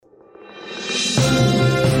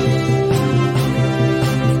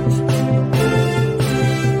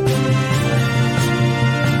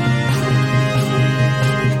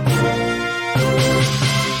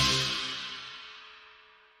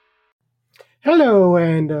Hello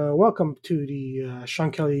and welcome to the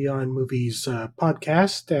Sean Kelly on Movies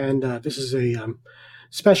podcast. And this is a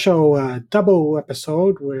special double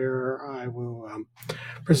episode where I will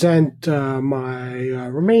present my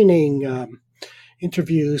remaining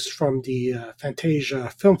interviews from the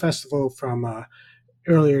Fantasia Film Festival from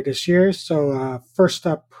earlier this year. So, first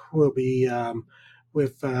up will be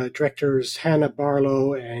with directors Hannah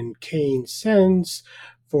Barlow and Kane Sens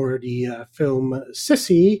for the film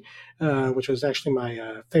Sissy, which was actually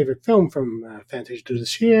my favorite film from Fantasia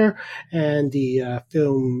this year. And the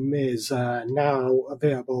film is now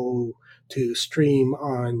available to stream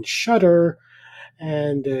on Shudder,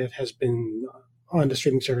 and it has been on the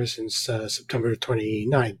streaming service since September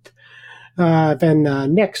 29th. Then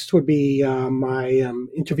next would be my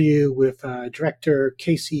interview with director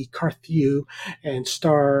Casey Carthew and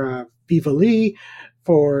star Viva Lee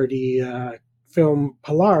for the film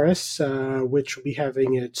Polaris, which will be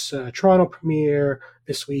having its Toronto premiere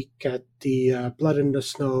this week at the Blood in the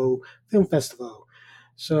Snow Film Festival.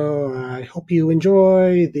 So I hope you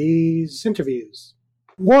enjoy these interviews.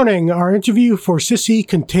 Warning, our interview for Sissy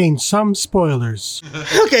contains some spoilers.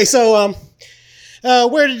 Okay, so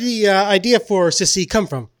where did the idea for Sissy come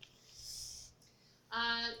from?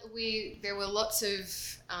 There were lots of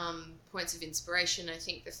points of inspiration. I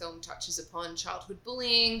think the film touches upon childhood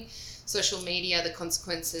bullying, social media, the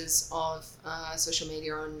consequences of social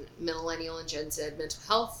media on millennial and Gen Z mental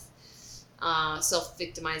health,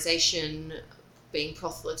 self-victimization, being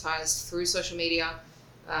proselytized through social media.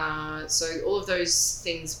 So all of those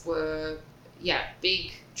things were,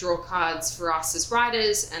 big draw cards for us as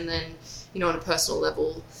writers. And then, on a personal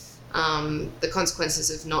level, the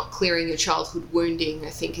consequences of not clearing your childhood wounding, I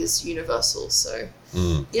think, is universal. So,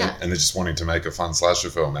 yeah. And they're just wanting to make a fun slasher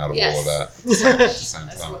film out of all of that. At the same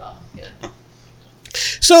as time. well, yeah.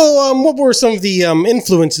 So, what were some of the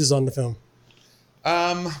influences on the film?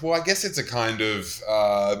 Well, I guess it's a kind of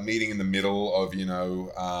meeting in the middle of,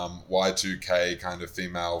 Y2K kind of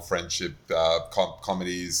female friendship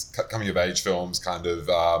comedies, coming of age films, kind of,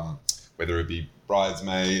 whether it be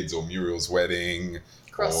Bridesmaids or Muriel's Wedding,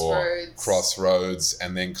 Crossroads,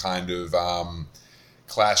 and then kind of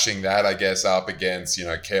clashing that, I guess, up against,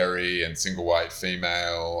 Carrie and Single White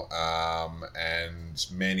Female, and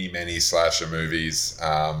many, many slasher movies,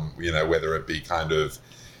 whether it be kind of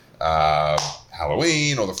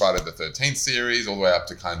Halloween or the Friday the 13th series, all the way up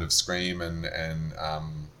to kind of Scream and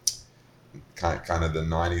kind of the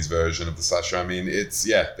 90s version of the slasher. I mean,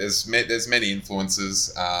 there's many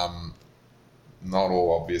influences, not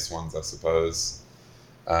all obvious ones, I suppose.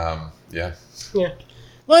 Yeah.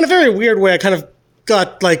 Well, in a very weird way, I kind of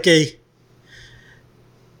got like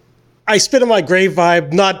I spit on my grave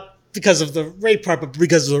vibe, not because of the rape part, but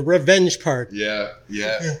because of the revenge part. Yeah.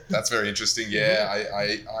 That's very interesting. Yeah,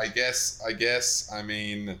 I guess, I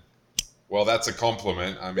mean, well, that's a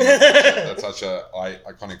compliment. I mean, that's such a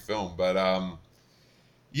iconic film. But, I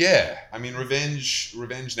mean, revenge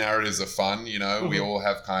narratives are fun, We all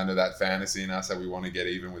have kind of that fantasy in us that we want to get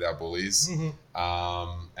even with our bullies. And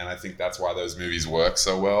I think that's why those movies work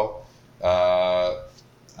so well.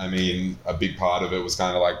 I mean, a big part of it was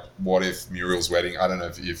kind of like, what if Muriel's Wedding? I don't know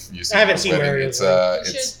if you've seen. I haven't seen Muriel's Wedding.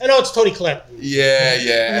 I know it's Toni Collette.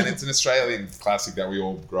 Yeah, and it's an Australian classic that we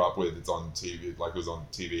all grew up with. It's on TV, like it was on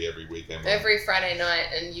TV every weekend. Every Friday night,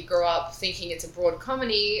 and you grow up thinking it's a broad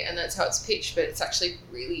comedy, and that's how it's pitched, but it's actually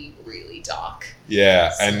really, really dark.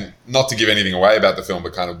 Yeah, and not to give anything away about the film,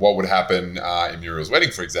 but kind of what would happen in Muriel's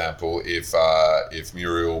Wedding, for example, if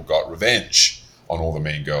Muriel got revenge on all the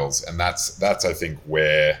mean girls, and that's I think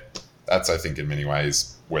in many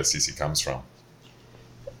ways where Sissy comes from.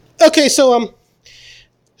 Okay, so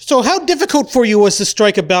how difficult for you was to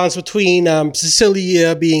strike a balance between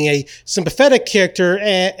Cecilia being a sympathetic character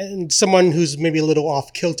and someone who's maybe a little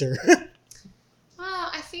off kilter? Well,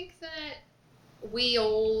 I think that we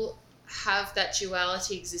all have that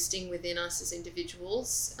duality existing within us as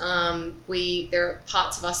individuals. There are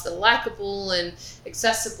parts of us that are likable and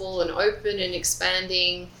accessible and open and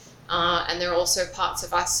expanding, and there are also parts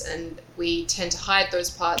of us, and we tend to hide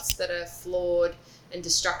those parts that are flawed and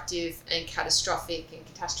destructive and catastrophic and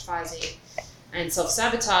catastrophizing and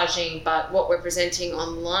self-sabotaging. But what we're presenting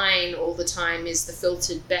online all the time is the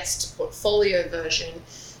filtered best portfolio version.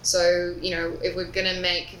 So, if we're gonna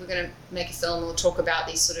make a film, we'll talk about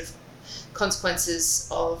these sort of consequences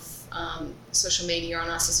of social media on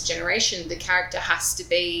us as a generation. The character has to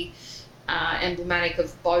be emblematic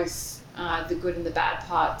of both the good and the bad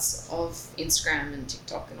parts of Instagram and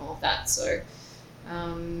TikTok and all of that. So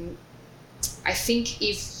I think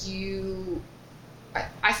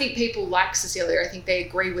I think people like Cecilia. I think they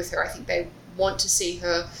agree with her. I think they want to see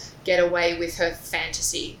her get away with her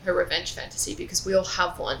fantasy, her revenge fantasy, because we all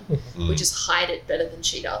have one. We just hide it better than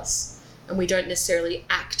she does. And we don't necessarily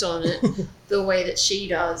act on it the way that she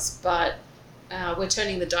does, but we're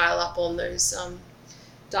turning the dial up on those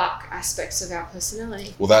dark aspects of our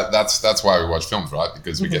personality. Well, that's why we watch films, right?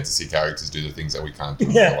 Because we get to see characters do the things that we can't do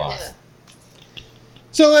in real life. Yeah.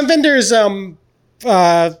 So, and then there's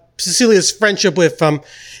Cecilia's friendship with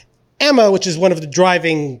Emma, which is one of the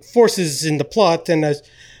driving forces in the plot. And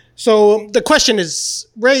so the question is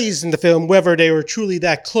raised in the film whether they were truly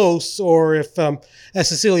that close, or if, as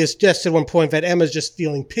Cecilia suggested at one point, that Emma's just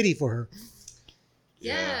feeling pity for her.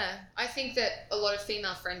 Yeah, I think that a lot of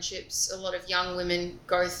female friendships, a lot of young women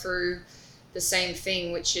go through the same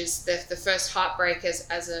thing, which is the first heartbreak as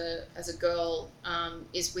a girl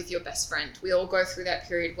is with your best friend. We all go through that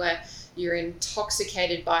period where you're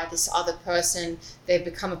intoxicated by this other person. They've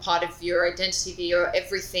become a part of your identity, your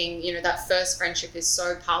everything. You know, that first friendship is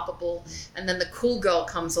so palpable. And then the cool girl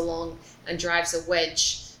comes along and drives a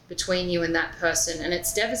wedge between you and that person. And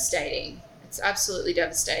it's devastating. It's absolutely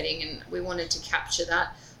devastating. And we wanted to capture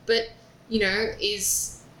that. But, you know,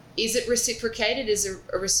 is it reciprocated? Is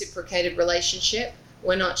a reciprocated relationship?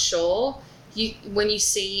 We're not sure. When you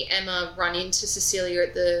see Emma run into Cecilia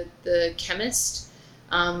at the chemist,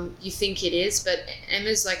 you think it is, but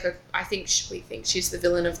Emma's like we think she's the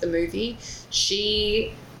villain of the movie.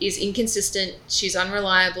 She is inconsistent. She's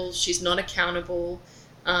unreliable. She's not accountable.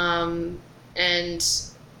 And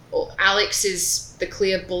Alex is the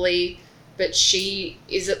clear bully, but she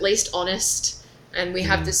is at least honest. And we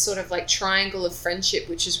have this sort of like triangle of friendship,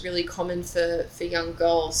 which is really common for young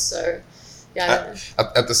girls. So, yeah.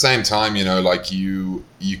 At the same time, you know, like you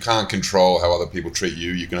can't control how other people treat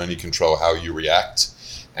you. You can only control how you react.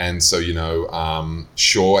 And so, you know,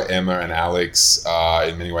 sure, Emma and Alex are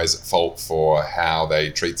in many ways at fault for how they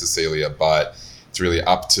treat Cecilia, but it's really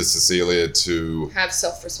up to Cecilia to have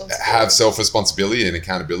self-responsibility and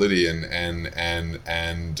accountability, and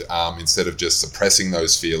instead of just suppressing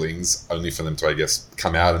those feelings, only for them to, I guess,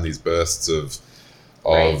 come out in these bursts of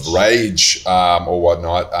rage or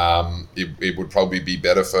whatnot. It would probably be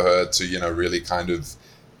better for her to, you know, really kind of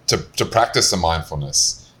to practice some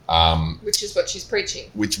mindfulness. Which is what she's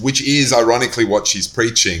preaching. Which is ironically what she's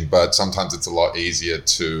preaching, but sometimes it's a lot easier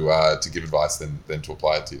to give advice than to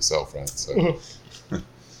apply it to yourself, right? So.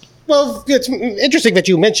 Well, it's interesting that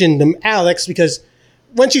you mentioned Alex, because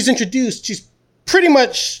when she's introduced, she's pretty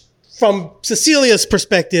much, from Cecilia's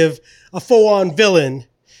perspective, a full-on villain.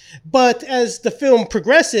 But as the film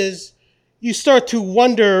progresses, you start to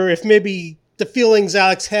wonder if maybe the feelings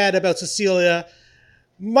Alex had about Cecilia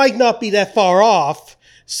might not be that far off.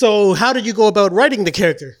 So how did you go about writing the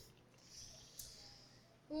character?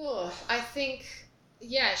 Oh, I think,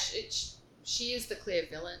 yeah, she is the clear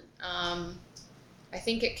villain. I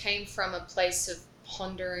think it came from a place of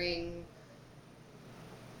pondering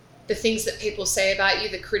the things that people say about you,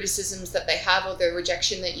 the criticisms that they have, or the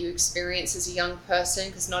rejection that you experience as a young person,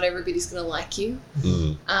 because not everybody's going to like you.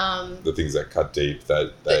 The things that cut deep,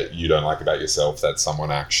 that you don't like about yourself, that someone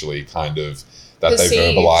actually kind of, that they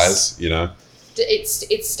verbalize, you know? It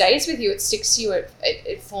stays with you. It sticks to you.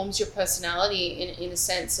 It forms your personality in a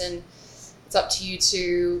sense, and it's up to you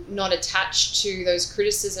to not attach to those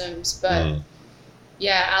criticisms. But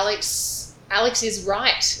yeah, Alex is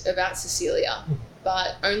right about Cecilia,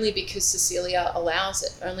 but only because Cecilia allows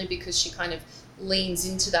it. Only because she kind of leans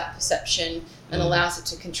into that perception and allows it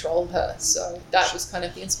to control her. So that was kind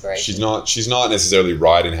of the inspiration. She's not necessarily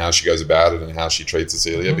right in how she goes about it and how she treats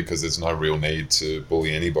Cecilia, because there's no real need to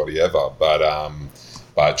bully anybody ever.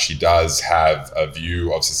 But she does have a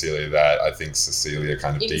view of Cecilia that I think Cecilia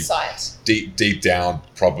kind of deep down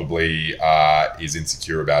probably is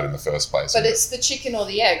insecure about in the first place. But it's the chicken or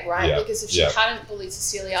the egg, right? Yeah. Because if she hadn't bullied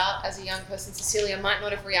Cecilia as a young person, Cecilia might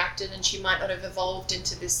not have reacted, and she might not have evolved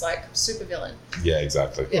into this like supervillain. Yeah,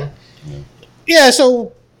 exactly. Yeah,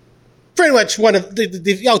 so pretty much one of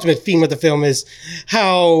the ultimate theme of the film is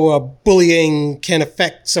how bullying can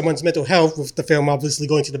affect someone's mental health, with the film obviously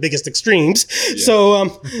going to the biggest extremes. Yeah.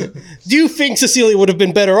 So do you think Cecilia would have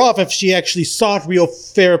been better off if she actually sought real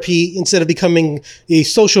therapy instead of becoming a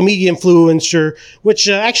social media influencer, which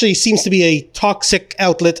actually seems to be a toxic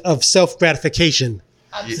outlet of self-gratification?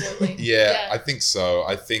 Absolutely. Yeah, I think so.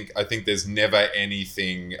 I think there's never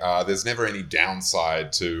anything. There's never any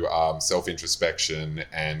downside to self-introspection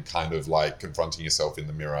and kind of like confronting yourself in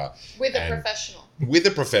the mirror with a professional. With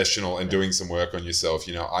a professional and doing some work on yourself.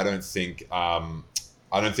 You know, I don't think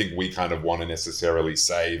we kind of want to necessarily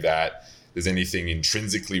say that there's anything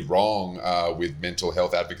intrinsically wrong with mental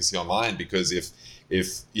health advocacy online, because if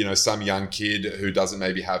if some young kid who doesn't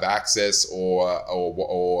maybe have access or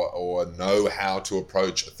know how to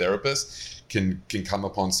approach a therapist can come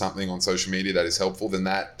upon something on social media that is helpful, then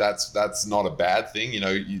that's not a bad thing.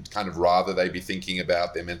 You'd kind of rather they be thinking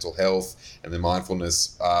about their mental health and their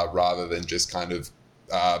mindfulness rather than just kind of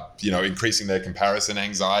increasing their comparison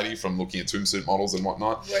anxiety from looking at swimsuit models and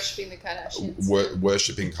whatnot. Worshipping the Kardashians.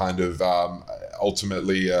 Worshipping kind of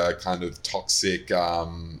ultimately a kind of toxic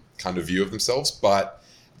kind of view of themselves. But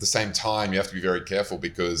at the same time, you have to be very careful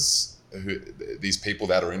because these people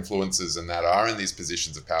that are influencers and that are in these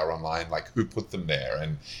positions of power online, like who put them there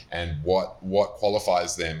and what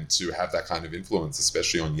qualifies them to have that kind of influence,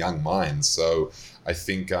 especially on young minds. So I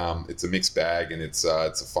think it's a mixed bag and it's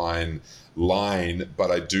a fine line,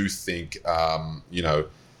 but I do think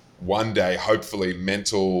one day hopefully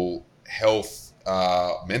mental health,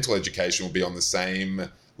 mental education will be on the same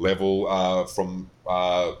level from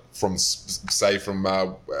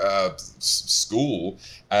school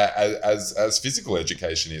as physical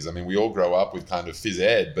education is. I mean, we all grow up with kind of phys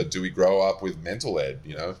ed, but do we grow up with mental ed?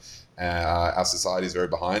 Our society is very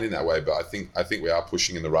behind in that way, but I think we are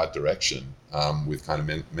pushing in the right direction with kind of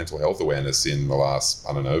mental health awareness in the last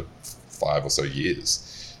 5 or so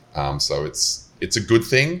years. So it's a good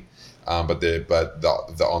thing, but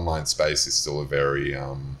the online space is still a very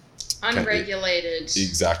unregulated,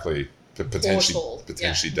 exactly,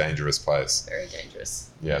 potentially dangerous place. Very dangerous.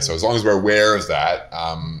 Yeah. So as long as we're aware of that,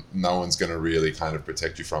 no one's going to really kind of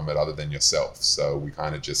protect you from it other than yourself. So we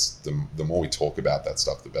kind of just the more we talk about that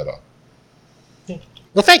stuff, the better.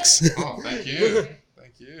 Well, thanks. Oh, thank you.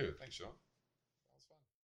 Thanks, Sean.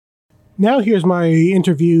 Now here's my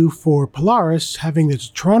interview for Polaris, having its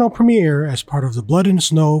Toronto premiere as part of the Blood and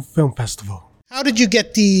Snow Film Festival. How did you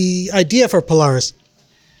get the idea for Polaris?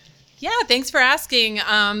 Yeah, thanks for asking.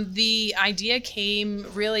 The idea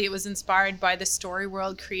it was inspired by the story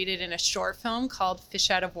world created in a short film called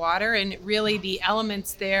Fish Out of Water. And really the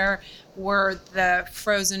elements there were the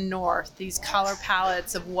frozen north, these color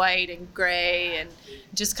palettes of white and gray and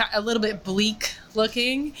just a little bit bleak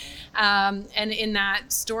looking. And in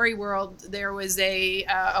that story world, there was a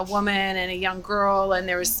woman and a young girl, and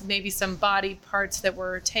there was maybe some body parts that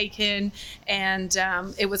were taken. And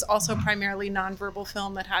it was also primarily nonverbal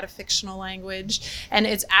film that had a fictional language. And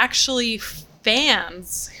it's actually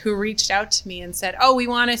fans who reached out to me and said, "Oh, we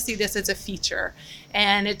want to see this as a feature."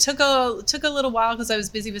 And it took a little while because I was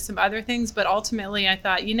busy with some other things, but ultimately I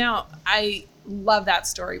thought, I love that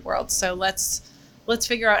story world, so let's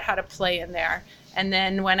figure out how to play in there. And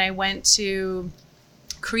then when I went to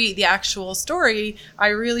create the actual story, I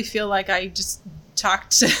really feel like I just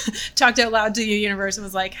talked out loud to the universe and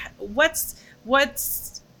was like, what's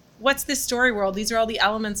this story world? These are all the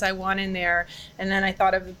elements I want in there. And then I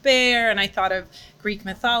thought of a bear, and I thought of Greek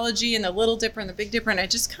mythology and the Little Dipper and the Big Dipper, and I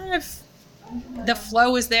just kind of, the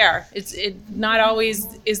flow is there. It not always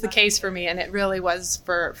is the case for me, and it really was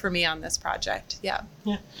for me on this project. Yeah.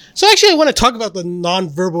 So actually, I want to talk about the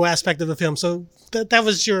nonverbal aspect of the film. So that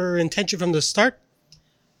was your intention from the start?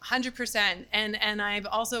 100%. And I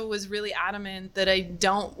also was really adamant that I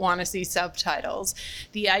don't want to see subtitles.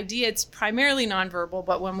 The idea, it's primarily nonverbal,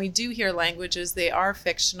 but when we do hear languages, they are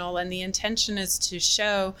fictional. And the intention is to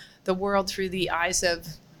show the world through the eyes of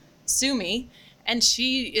Sumi. And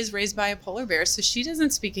she is raised by a polar bear, so she doesn't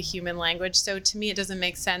speak a human language. So to me, it doesn't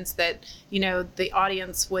make sense that, the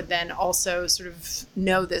audience would then also sort of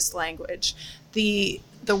know this language. The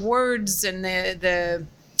words and the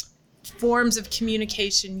forms of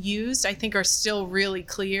communication used, I think, are still really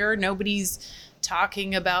clear. Nobody's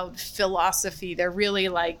talking about philosophy. They're really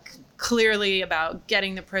clearly about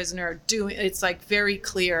getting the prisoner. It's very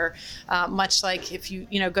clear, much like if you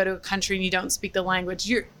go to a country and you don't speak the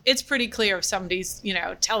language, it's pretty clear if somebody's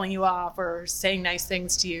telling you off or saying nice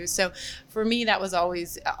things to you. So for me, that was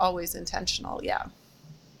always intentional. Yeah.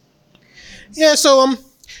 So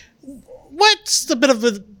what's the bit of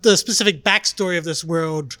the specific backstory of this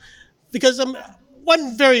world? Because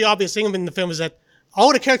one very obvious thing in the film is that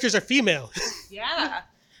all the characters are female. Yeah.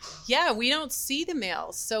 Yeah, we don't see the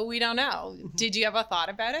males, so we don't know. Did you ever thought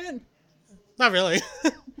about it? Not really.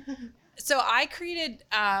 So I created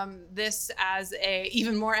this as a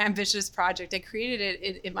even more ambitious project. I created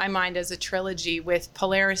it in my mind as a trilogy, with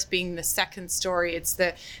Polaris being the second story. It's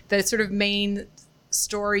the sort of main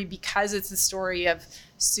story because it's the story of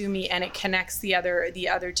Sumi, and it connects the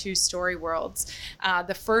other two story worlds.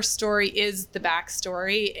 The first story is the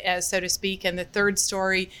backstory, so to speak, and the third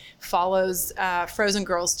story follows Frozen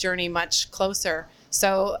Girl's journey much closer.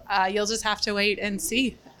 So you'll just have to wait and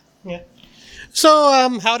see. Yeah.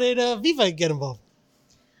 So how did Viva get involved?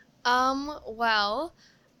 Well,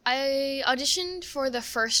 I auditioned for the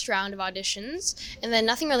first round of auditions, and then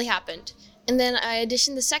nothing really happened. And then I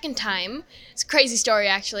auditioned the second time. It's a crazy story,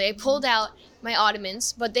 actually. I pulled out my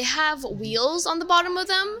ottomans, but they have wheels on the bottom of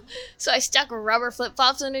them. So I stuck rubber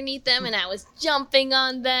flip-flops underneath them, and I was jumping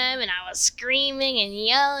on them, and I was screaming and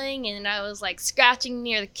yelling, and I was, like, scratching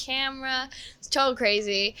near the camera. It's total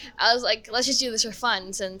crazy. I was like, let's just do this for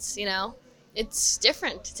fun since, you know, it's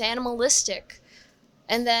different. It's animalistic.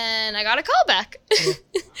 And then I got a callback.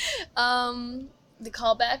 The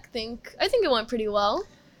callback, I think it went pretty well.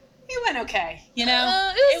 It went okay, you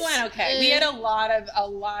know. It went okay. We had a lot of.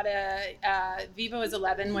 Viva was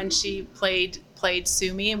 11 when she played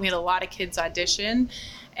Sumi, and we had a lot of kids audition.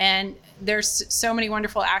 And there's so many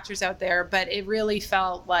wonderful actors out there, but it really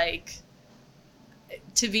felt like,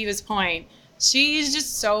 to Viva's point, she's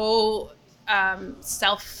just so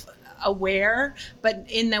self-aware, but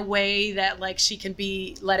in the way that like she can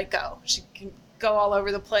let it go. She can go all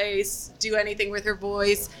over the place, do anything with her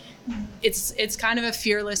voice. It's kind of a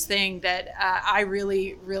fearless thing that I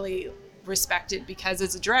really, really respected, because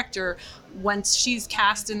as a director, once she's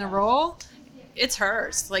cast in the role, it's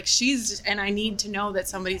hers. Like and I need to know that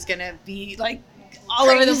somebody's gonna be like all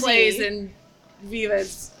over the place, and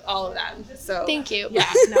Viva's all of that. So thank you.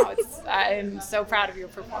 Yeah, no, I'm so proud of your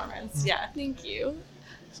performance. Yeah, thank you.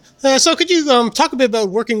 So could you talk a bit about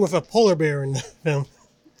working with a polar bear in the film?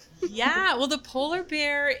 Yeah, well, the polar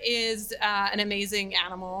bear is an amazing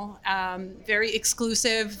animal, very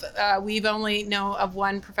exclusive. We've only know of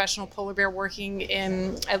one professional polar bear working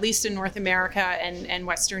at least in North America and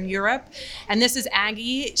Western Europe. And this is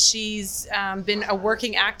Aggie. She's been a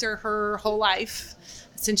working actor her whole life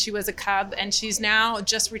since she was a cub, and she's now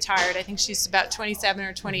just retired. I think she's about 27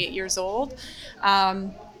 or 28 years old.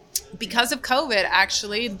 Because of COVID,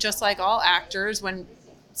 actually, just like all actors, when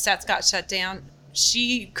sets got shut down,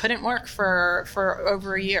 she couldn't work for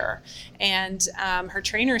over a year. And her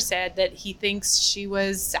trainer said that he thinks she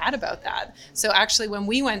was sad about that. So actually, when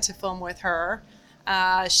we went to film with her,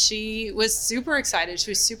 she was super excited.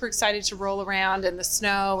 She was super excited to roll around in the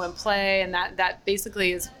snow and play. And that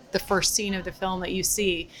basically is the first scene of the film that you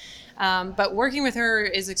see. But working with her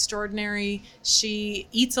is extraordinary. She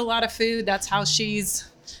eats a lot of food. That's how she's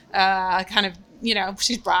kind of, you know,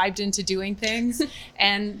 she's bribed into doing things,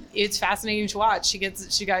 and it's fascinating to watch.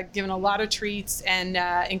 She got given a lot of treats, and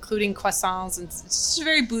including croissants, and she's a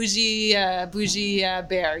very bougie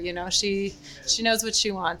bear. You know, she knows what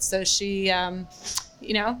she wants. So she,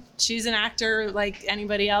 you know, she's an actor like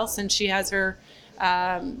anybody else, and she has her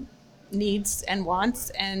needs and wants,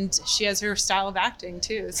 and she has her style of acting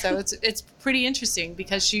too. So it's pretty interesting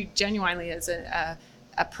because she genuinely is a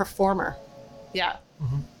performer. Yeah.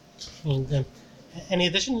 Mm-hmm. And, any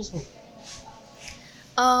additions?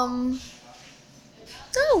 No.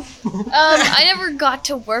 I never got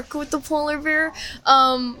to work with the polar bear,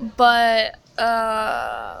 but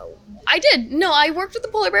I did. No, I worked with the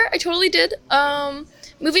polar bear. I totally did.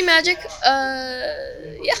 Movie magic.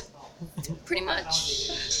 Yeah, pretty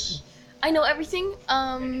much. I know everything.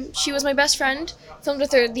 She was my best friend. Filmed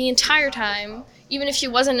with her the entire time. Even if she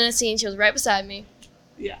wasn't in a scene, she was right beside me.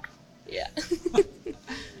 Yeah. Yeah.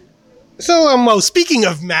 So, well, speaking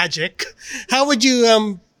of magic, how would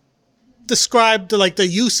you describe the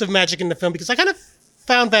use of magic in the film? Because I kind of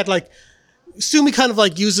found that Sumi kind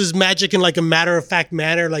of uses magic in a matter-of-fact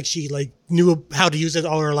manner, like she knew how to use it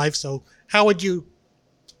all her life. So, how would you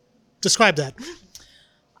describe that?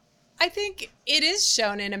 I think it is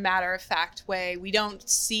shown in a matter-of-fact way. We don't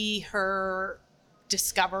see her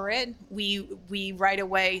discover it. We right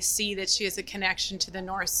away see that she has a connection to the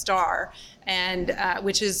North Star, and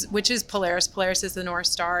which is Polaris. Polaris is the North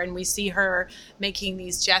Star, and we see her making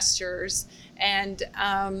these gestures. And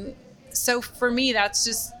so for me, that's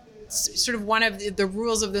just sort of one of the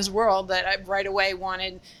rules of this world that I right away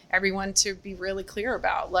wanted everyone to be really clear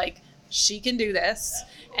about. She can do this,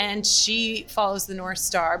 and she follows the North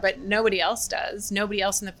Star, but nobody else does. Nobody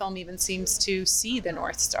else in the film even seems to see the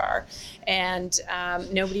North Star, and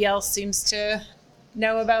nobody else seems to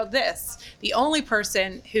know about this. The only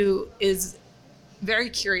person who is very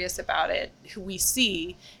curious about it, who we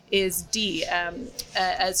see, is Dee,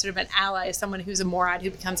 as sort of an ally, someone who's a Morad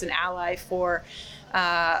who becomes an ally for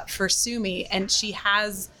Sumi, and she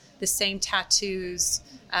has the same tattoos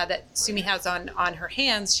that Sumi has on her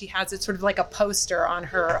hands. She has it sort of like a poster on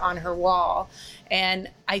her wall. And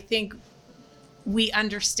I think we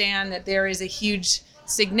understand that there is a huge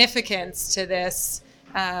significance to this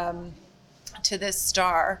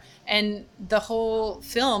star. And the whole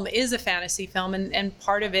film is a fantasy film, and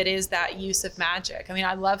part of it is that use of magic. I mean,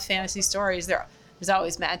 I love fantasy stories. there's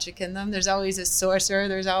always magic in them. There's always a sorcerer.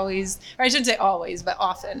 There's always, or I shouldn't say always, but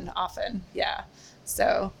often, yeah.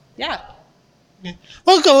 So yeah.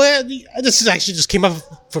 Well, this is actually just came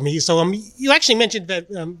up for me. So you actually mentioned that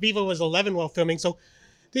Viva was 11 while filming. So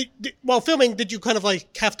while filming, did you kind of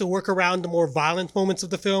like have to work around the more violent moments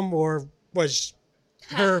of the film, or was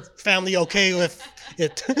her family okay with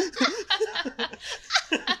it?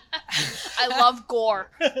 I love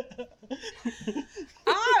gore.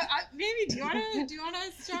 Maybe do you want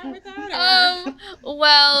to start with that?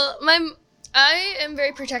 Well, I am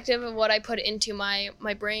very protective of what I put into my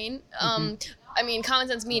brain. I mean, Common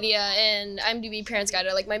Sense Media and IMDb Parents Guide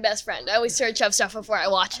are like my best friend. I always search up stuff before I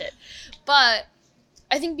watch it. But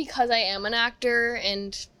I think because I am an actor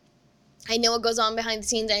and I know what goes on behind the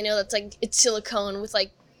scenes, I know that's like it's silicone with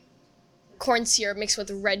like corn syrup mixed with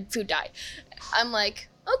red food dye. I'm like,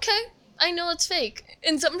 okay, I know it's fake.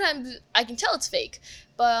 And sometimes I can tell it's fake.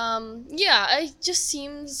 But yeah, it just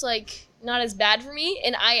seems like not as bad for me.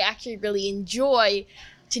 And I actually really enjoy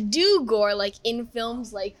to do gore, like in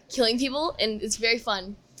films, like killing people, and it's very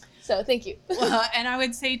fun. So thank you. Well, and I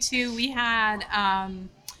would say too, we had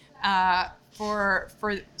for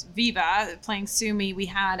Viva playing Sumi, we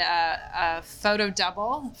had a photo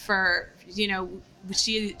double for, you know,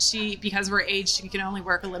 she because we're aged, she can only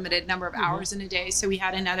work a limited number of hours in a day. So we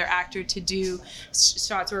had another actor to do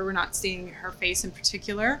shots where we're not seeing her face in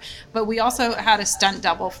particular. But we also had a stunt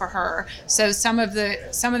double for her. So some of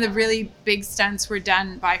the really big stunts were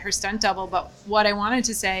done by her stunt double. But what I wanted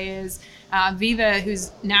to say is Viva,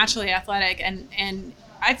 who's naturally athletic, and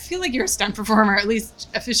I feel like you're a stunt performer, at least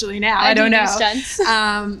officially now. I don't know. Stunts.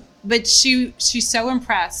 But she so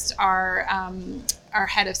impressed our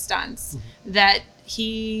head of stunts that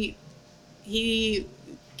he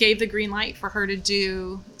gave the green light for her to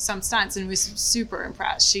do some stunts and was super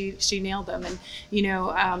impressed. She nailed them, and you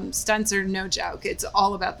know, stunts are no joke. It's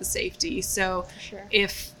all about the safety. So Sure.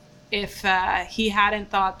 if he hadn't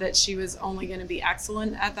thought that she was only going to be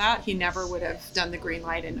excellent at that, he never would have done the green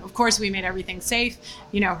light. And of course, we made everything safe.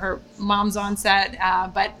 You know, her mom's on set,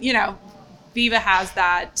 but you know, Viva has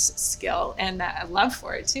that skill and that love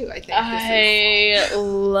for it too, I think. I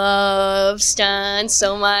love stunts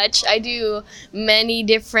so much. I do many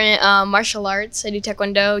different martial arts. I do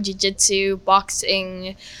taekwondo, jiu-jitsu,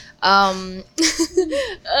 boxing. I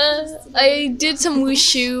did some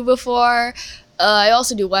wushu before. I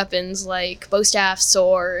also do weapons like bow staff,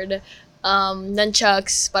 sword,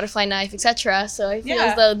 nunchucks, butterfly knife, etc. So I feel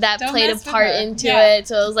as though that played a part into it.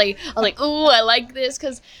 So I was like, ooh, I like this,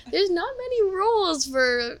 because there's not many rules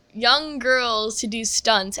for young girls to do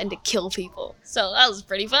stunts and to kill people. So that was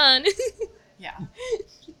pretty fun. Yeah,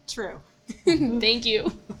 true. Thank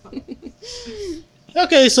you.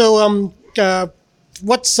 Okay, so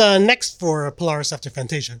what's next for Polaris after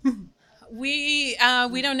Fantasia? We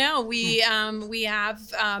don't know. We have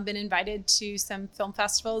been invited to some film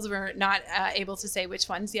festivals. We're not able to say which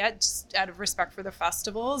ones yet, just out of respect for the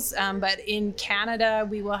festivals. But in Canada,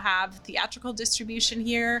 we will have theatrical distribution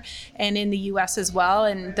here, and in the U.S. as well.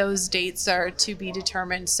 And those dates are to be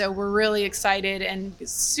determined. So we're really excited and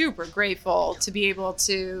super grateful to be able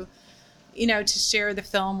to, you know, to share the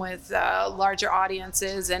film with larger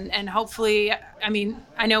audiences, and hopefully, I mean,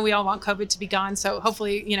 I know we all want COVID to be gone, so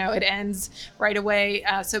hopefully, you know, it ends right away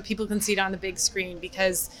so people can see it on the big screen,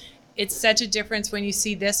 because it's such a difference when you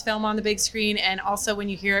see this film on the big screen and also when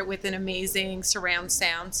you hear it with an amazing surround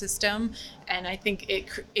sound system. And I think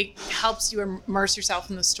it helps you immerse yourself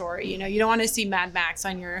in the story. You know, you don't want to see Mad Max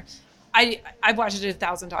on your... I've watched it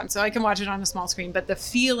 1,000 times, so I can watch it on a small screen, but the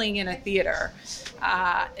feeling in a theater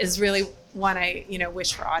is really one I, you know,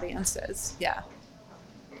 wish for audiences. Yeah.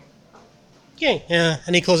 Okay.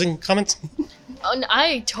 Any closing comments?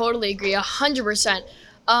 I totally agree, 100%.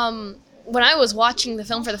 When I was watching the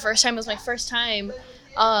film for the first time, it was my first time,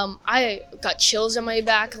 I got chills on my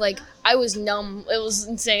back. Like, I was numb. It was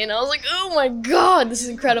insane. I was like, oh my God, this is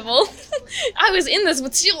incredible. I was in this,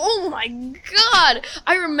 but still, oh my God.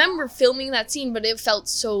 I remember filming that scene, but it felt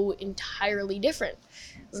so entirely different.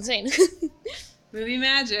 It was insane. Movie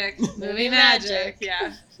magic. Movie magic.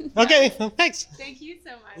 Yeah. Okay, well, thanks. Thank you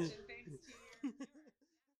so much, and thanks to you.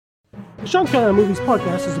 The Sean Kelly on Movies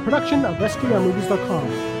podcast is a production of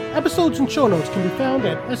SKOnmovies.com. Episodes and show notes can be found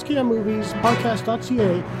at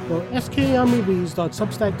skonmoviespodcast.ca or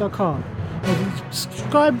skonmovies.substack.com. And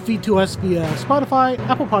subscribe to us via Spotify,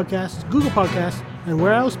 Apple Podcasts, Google Podcasts, and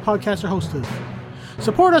where else podcasts are hosted.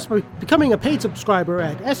 Support us by becoming a paid subscriber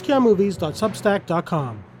at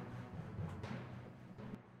skonmovies.substack.com.